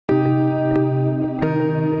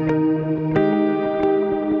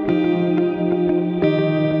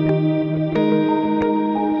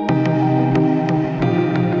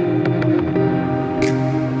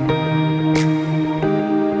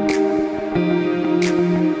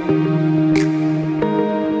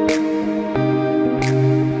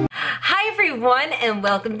and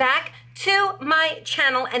welcome back to my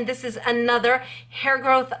channel, and this is another hair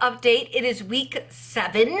growth update. It is week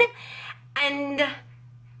 7 and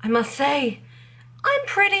I must say I'm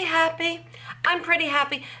pretty happy.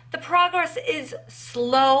 The progress is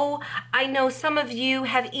slow. I know some of you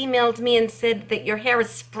have emailed me and said that your hair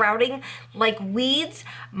is sprouting like weeds.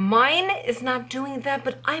 Mine is not doing that,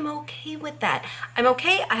 but I'm okay with that. I'm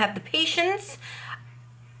okay. I have the patience.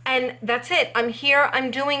 And that's it. I'm here. I'm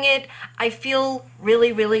doing it. I feel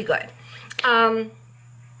really, really good.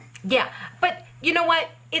 Yeah, but you know what?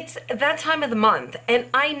 It's that time of the month. And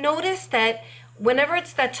I noticed that whenever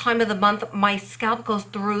it's that time of the month, my scalp goes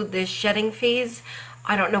through this shedding phase.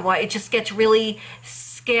 I don't know why. It just gets really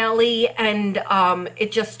scaly and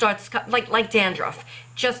it just starts like dandruff.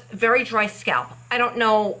 Just very dry scalp. I don't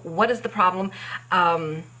know what is the problem.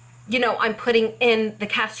 You know, I'm putting in the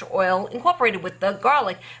castor oil incorporated with the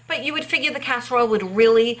garlic, but you would figure the castor oil would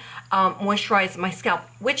really moisturize my scalp,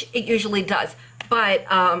 which it usually does. But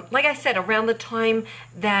like I said, around the time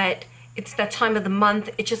that it's that time of the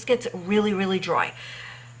month, it just gets really, really dry.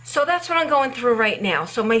 So that's what I'm going through right now.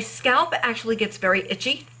 So my scalp actually gets very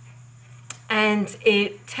itchy and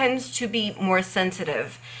it tends to be more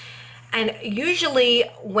sensitive. And usually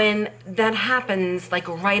when that happens, like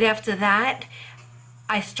right after that,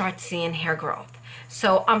 I start seeing hair growth.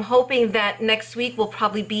 So I'm hoping that next week will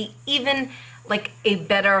probably be even like a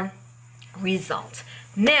better result.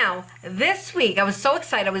 Now, this week, I was so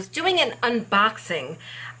excited. I was doing an unboxing.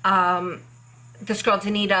 This girl,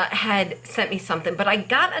 Danita, had sent me something, but I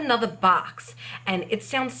got another box, and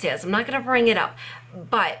it's downstairs. I'm not going to bring it up,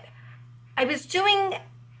 but I was doing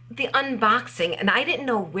the unboxing, and I didn't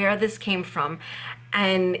know where this came from.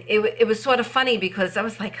 And it was sort of funny because I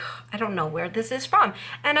was like, I don't know where this is from.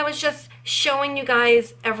 And I was just showing you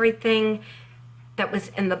guys everything that was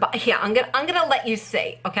in the box. Here, I'm gonna let you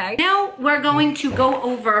see, okay? Now we're going to go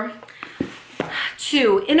over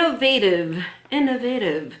to Innovative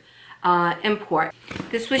Import.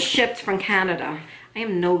 This was shipped from Canada. I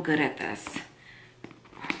am no good at this.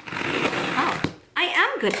 Oh, I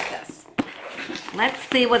am good at this. Let's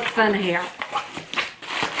see what's in here.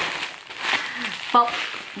 Well,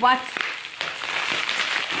 what?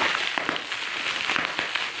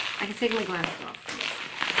 I can take my glasses off.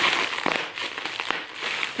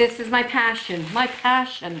 This is my passion. My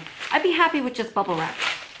passion. I'd be happy with just bubble wrap.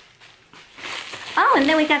 Oh, and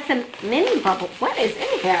then we got some mini bubble. What is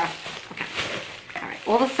in here? Okay. All right.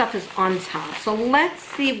 All the stuff is on top. So let's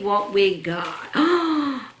see what we got. Ooh.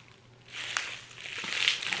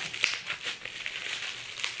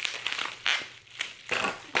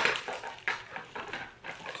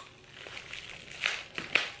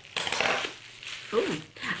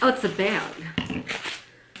 Oh, it's a bag.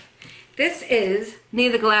 This is, need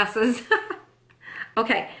the glasses.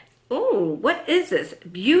 Okay. Oh, what is this?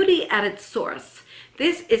 Beauty at its source.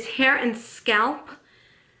 This is hair and scalp.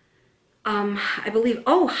 I believe,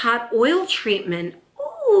 oh, hot oil treatment.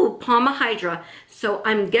 Oh, Palm Hydra. So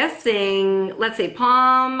I'm guessing, let's say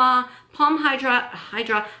Palm Hydra,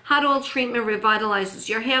 hot oil treatment revitalizes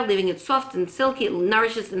your hair, leaving it soft and silky. It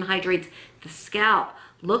nourishes and hydrates the scalp.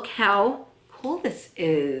 Look how cool this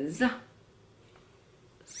is.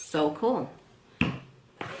 So cool.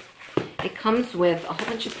 It comes with a whole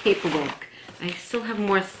bunch of paperwork. I still have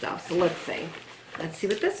more stuff, so let's see. Let's see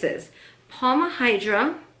what this is. Palm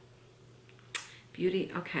Hydra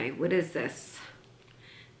Beauty. Okay, what is this?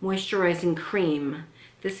 Moisturizing cream.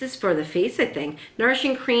 This is for the face, I think.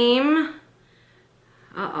 Nourishing cream.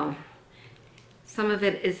 Uh-oh. Some of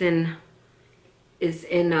it is in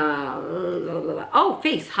oh,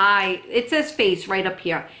 face. Hi. It says face right up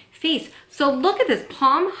here. Face. So look at this.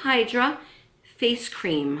 Palm Hydra face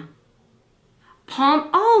cream.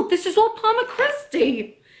 Oh, this is all Palma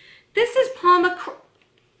Christi. This is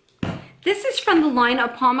This is from the line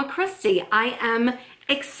of Palma Christi. I am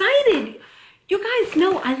excited. You guys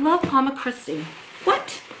know I love Palma Christi.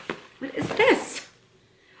 What? What is this?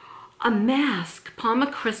 A mask.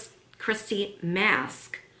 Palma Christi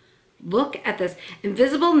mask. Look at this.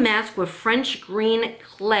 Invisible mask with French green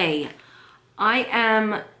clay. I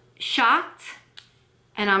am shocked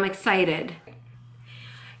and I'm excited.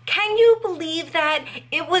 Can you believe that?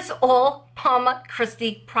 It was all Palma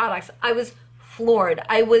Christi products. I was floored.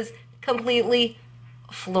 I was completely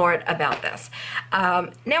floored about this.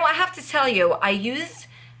 Now I have to tell you, I used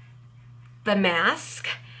the mask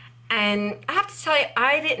and I have to tell you,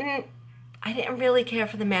 I didn't really care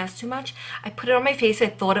for the mask too much. I put it on my face. I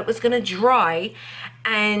thought it was going to dry.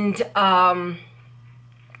 And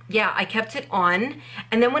Yeah, I kept it on,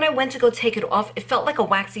 and then when I went to go take it off, it felt like a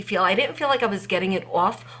waxy feel. I didn't feel like I was getting it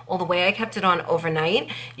off all the way. I kept it on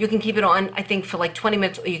overnight. You can keep it on, I think, for like 20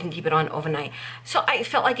 minutes, or you can keep it on overnight. So I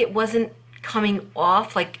felt like it wasn't coming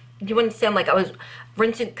off. Like, you understand, like I was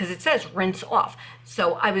rinsing, because it says rinse off.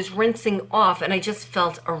 So I was rinsing off, and I just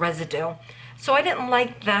felt a residue. So I didn't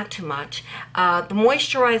like that too much. The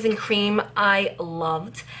moisturizing cream I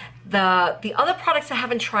loved. The other products I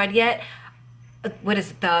haven't tried yet, what is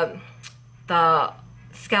it, the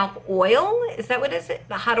scalp oil, is that what is it,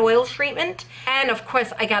 the hot oil treatment? And of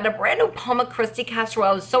course I got a brand new Palma Christi castor oil.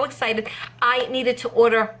 I was so excited. I needed to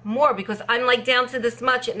order more because I'm like down to this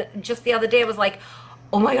much, and just the other day I was like,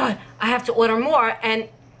 oh my god, I have to order more, and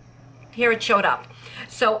here it showed up.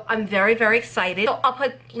 So I'm very, very excited. So I'll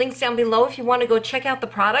put links down below if you want to go check out the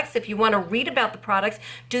products, if you want to read about the products,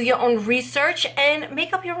 do your own research, and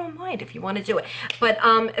make up your own mind if you want to do it. But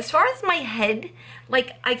as far as my head,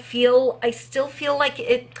 like I still feel like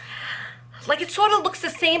it sort of looks the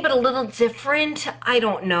same but a little different. I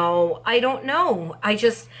don't know.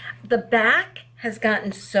 The back has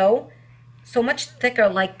gotten so much thicker,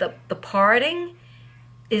 like the parting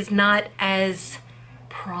is not as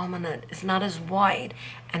prominent, it's not as wide,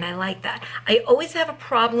 and I like that. I always have a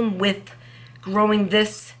problem with growing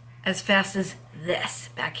this as fast as this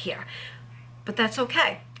back here, but that's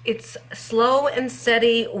okay. It's slow and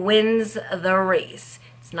steady wins the race.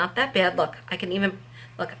 It's not that bad. Look, I can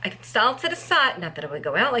style to the side, not that it would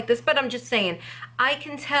go out like this, but I'm just saying, I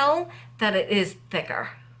can tell that it is thicker.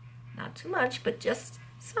 Not too much, but just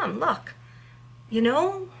some. Look, you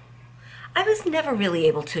know, I was never really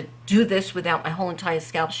able to do this without my whole entire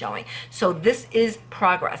scalp showing. So this is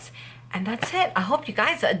progress. And that's it. I hope you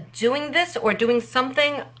guys are doing this or doing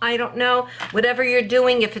something. I don't know. Whatever you're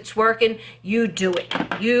doing, if it's working, you do it.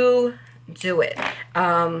 You do it.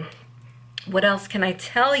 What else can I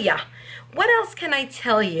tell you? What else can I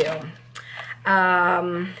tell you?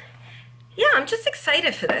 Yeah, I'm just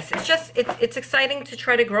excited for this. It's exciting to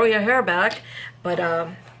try to grow your hair back. But,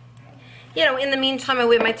 you know, in the meantime, I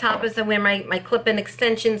wear my toppers, I wear my clip-in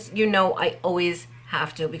extensions. You know, I always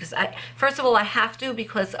have to, because first of all, I have to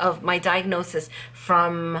because of my diagnosis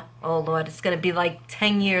from, oh Lord, it's going to be like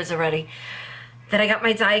 10 years already that I got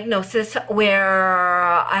my diagnosis, where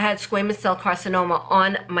I had squamous cell carcinoma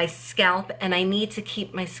on my scalp, and I need to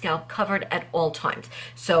keep my scalp covered at all times.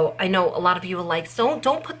 So I know a lot of you are like, so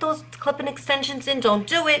don't put those clip-in extensions in, don't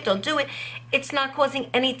do it. It's not causing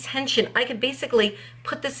any tension. I could basically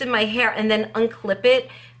put this in my hair and then unclip it.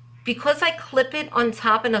 Because I clip it on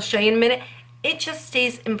top, and I'll show you in a minute, it just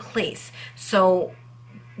stays in place. So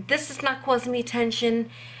this is not causing me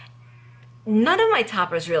tension. None of my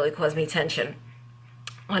toppers really cause me tension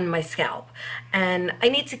on my scalp, and I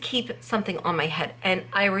need to keep something on my head, and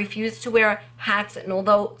I refuse to wear hats. And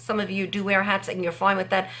although some of you do wear hats and you're fine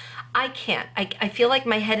with that, I can't. I feel like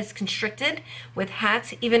my head is constricted with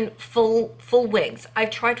hats, even full wigs.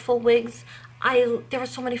 I've tried full wigs. There are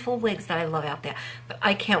so many full wigs that I love out there, but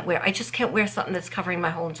I just can't wear something that's covering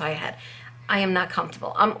my whole entire head. I am not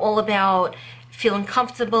comfortable. I'm all about feeling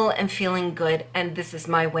comfortable and feeling good, and this is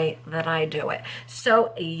my way that I do it.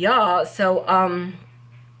 So yeah,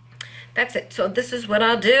 that's it. So this is what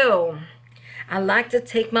I'll do. I like to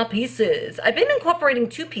take my pieces. I've been incorporating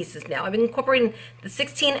 2 pieces now. I've been incorporating the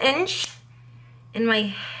 16-inch in my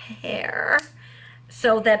hair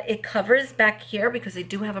so that it covers back here, because I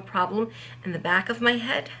do have a problem in the back of my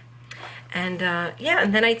head. And yeah,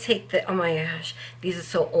 and then I take oh my gosh, these are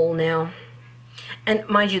so old now. And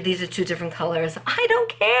mind you, these are 2 different colors. I don't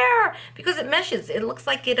care, because it meshes. It looks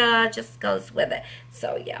like it just goes with it.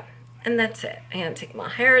 So yeah. And that's it. I'm going to take my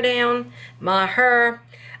hair down.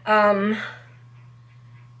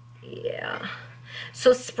 Yeah.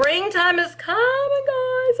 So springtime is coming,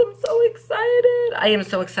 guys. I'm so excited. I am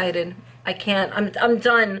so excited. I can't. I'm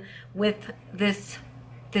done with this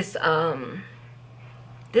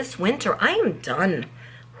winter. I am done.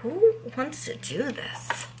 Who wants to do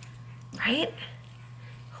this? Right?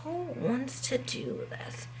 Who wants to do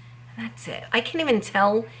this? And that's it. I can't even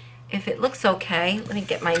tell if it looks okay. Let me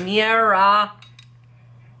get my mirror.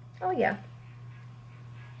 Oh yeah,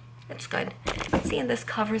 it's good. See, and this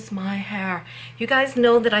covers my hair. You guys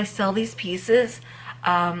know that I sell these pieces.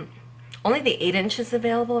 Only the 8 inches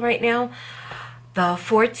available right now. The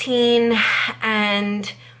 14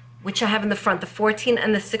 and, which I have in the front, the 14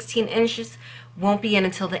 and the 16 inches won't be in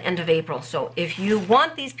until the end of April. So if you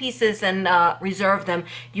want these pieces and reserve them,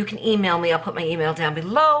 you can email me. I'll put my email down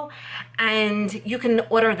below, and you can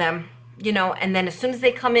order them, you know, and then as soon as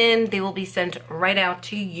they come in, they will be sent right out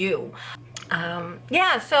to you.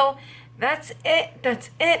 Yeah, so that's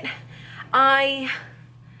it. I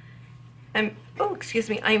Oh, excuse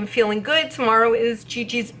me, I am feeling good. Tomorrow is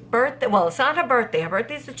Gigi's birthday. Well, it's not her birthday. Her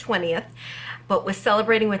birthday is the 20th, but we're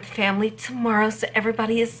celebrating with family tomorrow, so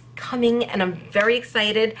everybody is coming, and I'm very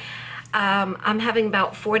excited. I'm having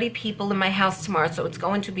about 40 people in my house tomorrow, so it's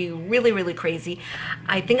going to be really, really crazy.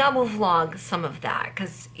 I think I will vlog some of that,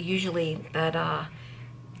 because usually that,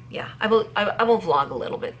 yeah, I will vlog a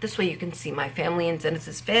little bit. This way you can see my family and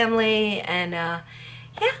Dennis's family, and yeah,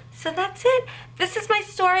 so that's it. This is my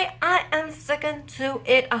story. I am sticking to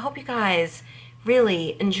it. I hope you guys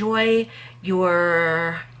really enjoy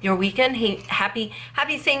your weekend. Hey, happy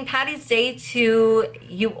St. Patty's Day to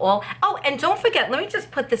you all. Oh, and don't forget, let me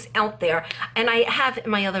just put this out there, and I have in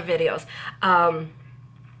my other videos.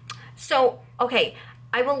 So, okay,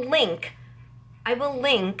 I will link I will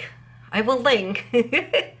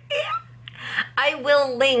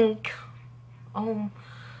link, oh,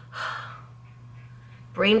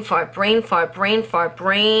 brain fart.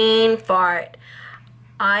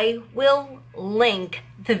 I will link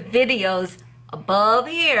the videos above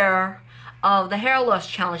here of the hair loss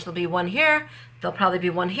challenge. There'll be one here, there'll probably be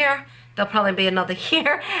one here, there'll probably be another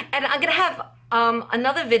here, and I'm gonna have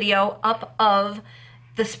another video up of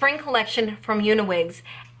the spring collection from Uniwigs,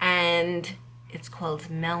 and it's called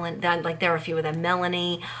like there are a few of them,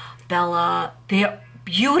 Melanie, Bella. They're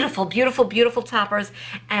beautiful toppers,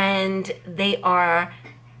 and they are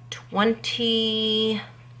 20%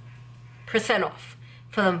 off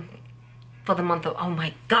for the month of, oh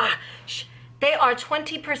my gosh, they are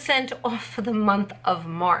 20% off for the month of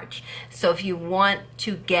March. So if you want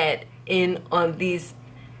to get in on these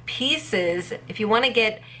pieces, if you want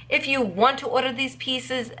to order these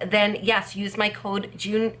pieces, then yes, use my code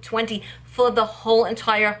June20 for the whole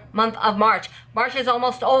entire month of March. March is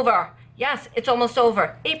almost over. Yes, it's almost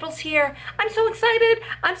over. April's here. I'm so excited.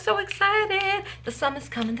 The summer's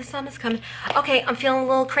coming. Okay, I'm feeling a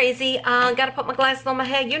little crazy. Gotta put my glasses on my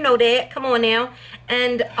head. You know that. Come on now.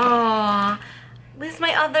 And, where's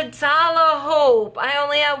my other dollar hoop? I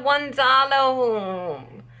only have $1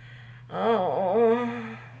 hoop.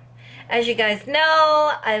 Oh. As you guys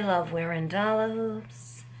know, I love wearing dollar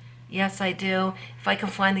hoops. Yes, I do. If I can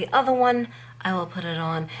find the other one, I will put it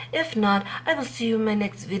on. If not, I will see you in my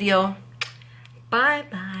next video.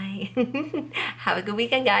 Bye-bye. Have a good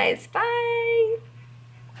weekend, guys. Bye.